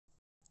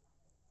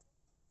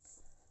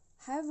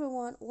Hi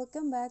everyone,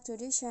 welcome back to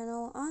this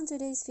channel. On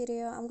today's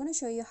video, I'm going to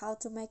show you how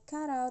to make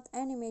cutout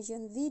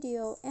animation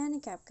video in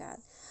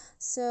CapCut.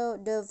 So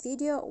the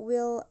video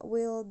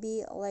will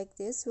be like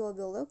this, will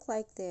be look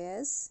like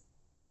this.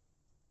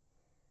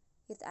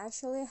 It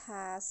actually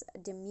has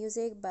the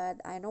music, but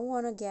I don't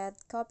want to get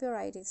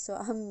copyrighted, so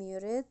I'm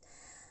muted.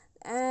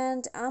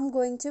 And I'm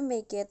going to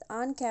make it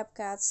on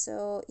CapCut.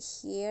 So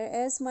here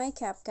is my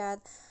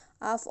CapCut.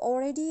 I've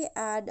already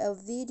add a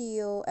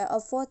video, a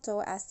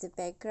photo as the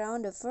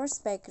background, the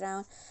first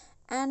background,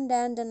 and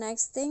then the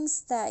next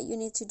things that you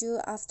need to do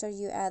after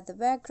you add the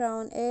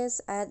background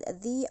is add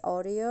the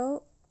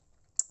audio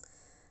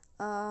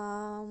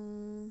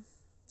sound.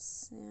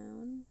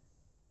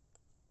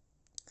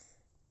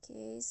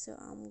 Okay, so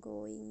I'm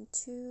going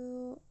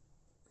to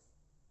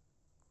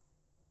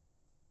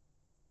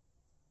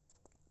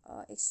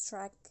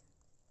extract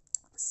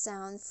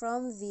sound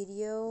from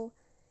video.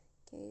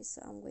 Okay,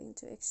 so I'm going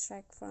to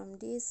extract from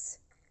this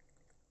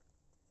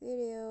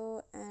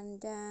video, and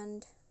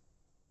then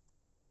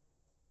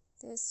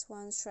this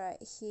one's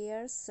right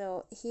here.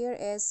 So here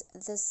is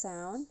the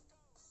sound,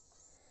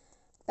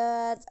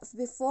 but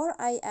before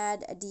I add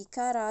the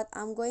cutout,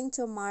 I'm going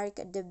to mark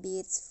the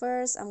beats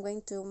first. I'm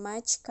going to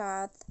match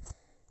cut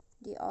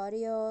the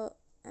audio,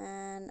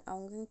 and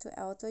I'm going to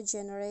auto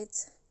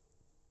generate.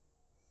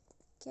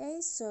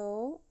 Okay,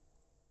 so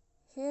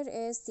here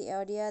is the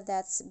audio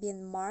that's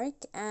been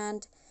marked,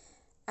 and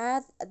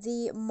at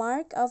the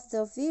mark of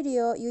the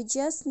video you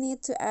just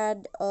need to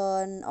add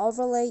an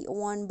overlay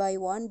one by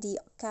one, the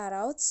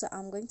cutout. So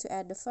I'm going to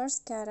add the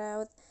first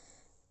cutout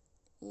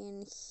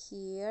in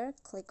here,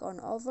 click on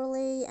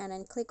overlay, and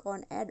then click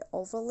on add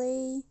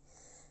overlay.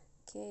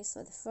 Okay,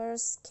 so the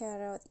first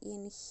cutout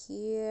in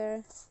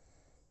here.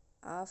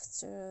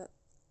 After,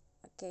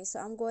 okay, so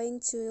I'm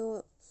going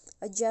to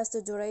adjust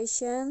the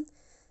duration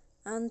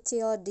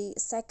until the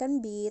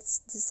second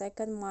beats, the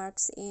second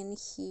marks in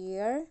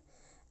here,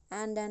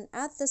 and then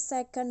at the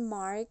second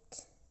mark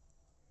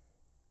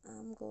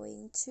I'm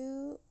going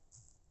to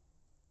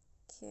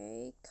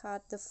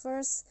cut the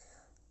first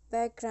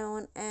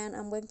background, and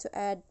I'm going to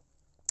add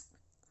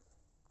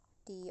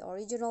the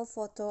original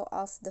photo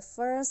of the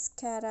first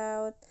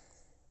cutout.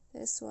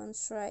 This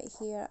one's right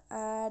here,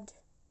 add.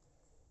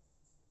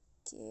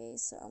 Okay,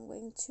 so I'm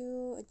going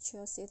to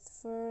adjust it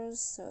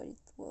first so it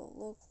will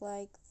look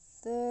like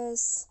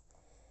this,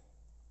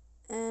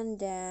 and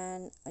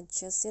then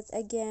adjust it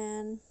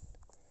again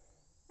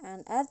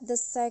and add the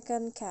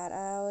second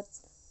cutout.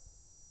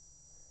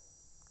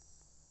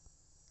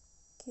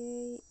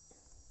 Okay,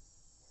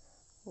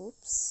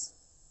 oops,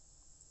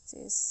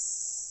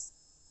 this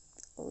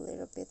a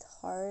little bit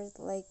hard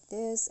like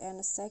this, and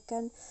a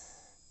second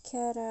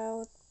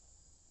cutout.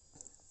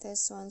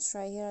 This one's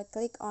right here,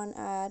 click on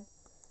add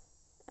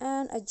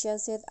and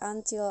adjust it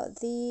until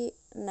the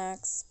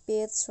next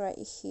bits right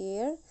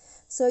here.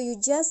 So you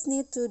just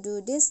need to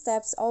do these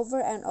steps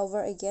over and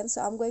over again,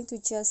 so I'm going to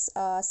just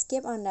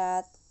skip on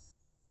that.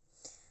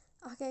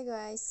 Okay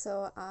guys,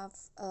 so I've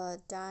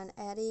done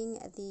adding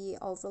the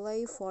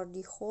overlay for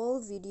the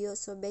whole video.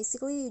 So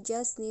basically you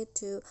just need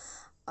to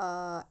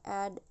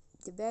add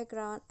the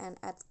background and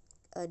add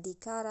the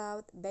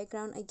cutout,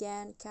 background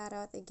again,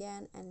 cutout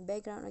again, and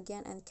background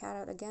again, and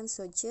cutout again.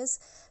 So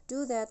just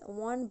do that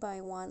one by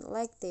one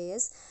like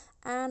this,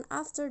 and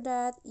after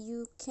that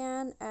you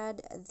can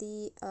add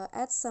the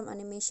add some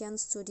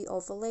animations to the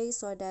overlay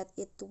so that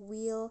it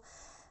will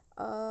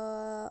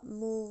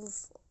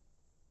move.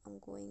 I'm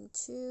going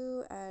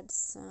to add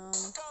some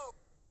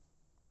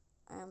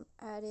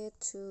add it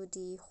to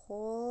the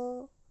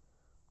whole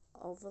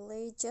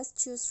overlay.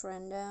 Just choose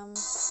random.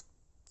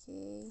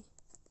 Okay.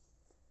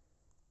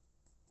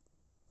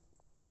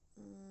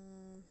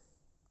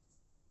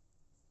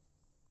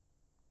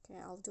 Okay,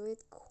 I'll do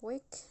it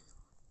quick.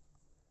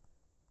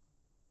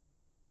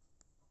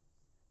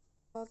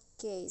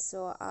 Okay,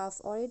 so I've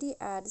already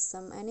added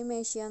some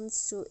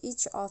animations to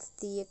each of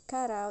the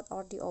cutout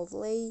or the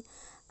overlay,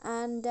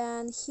 and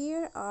then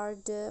here are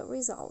the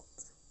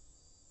results.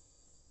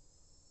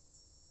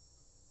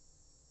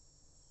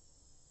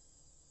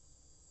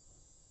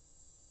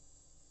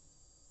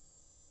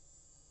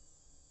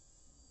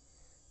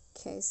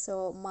 Okay,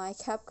 so my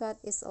CapCut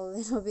is a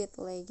little bit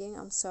lagging,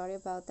 I'm sorry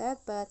about that,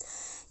 but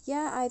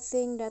yeah, I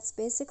think that's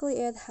basically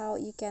it, how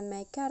you can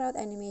make cutout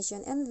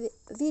animation and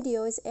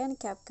videos in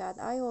CapCut.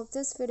 I hope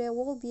this video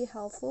will be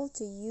helpful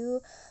to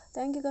you.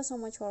 Thank you guys so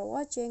much for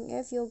watching.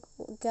 If you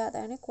got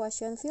any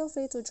question, feel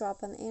free to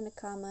drop them in the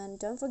comment.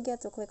 Don't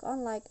forget to click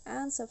on like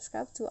and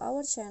subscribe to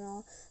our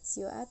channel.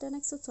 See you at the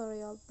next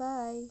tutorial.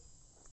 Bye.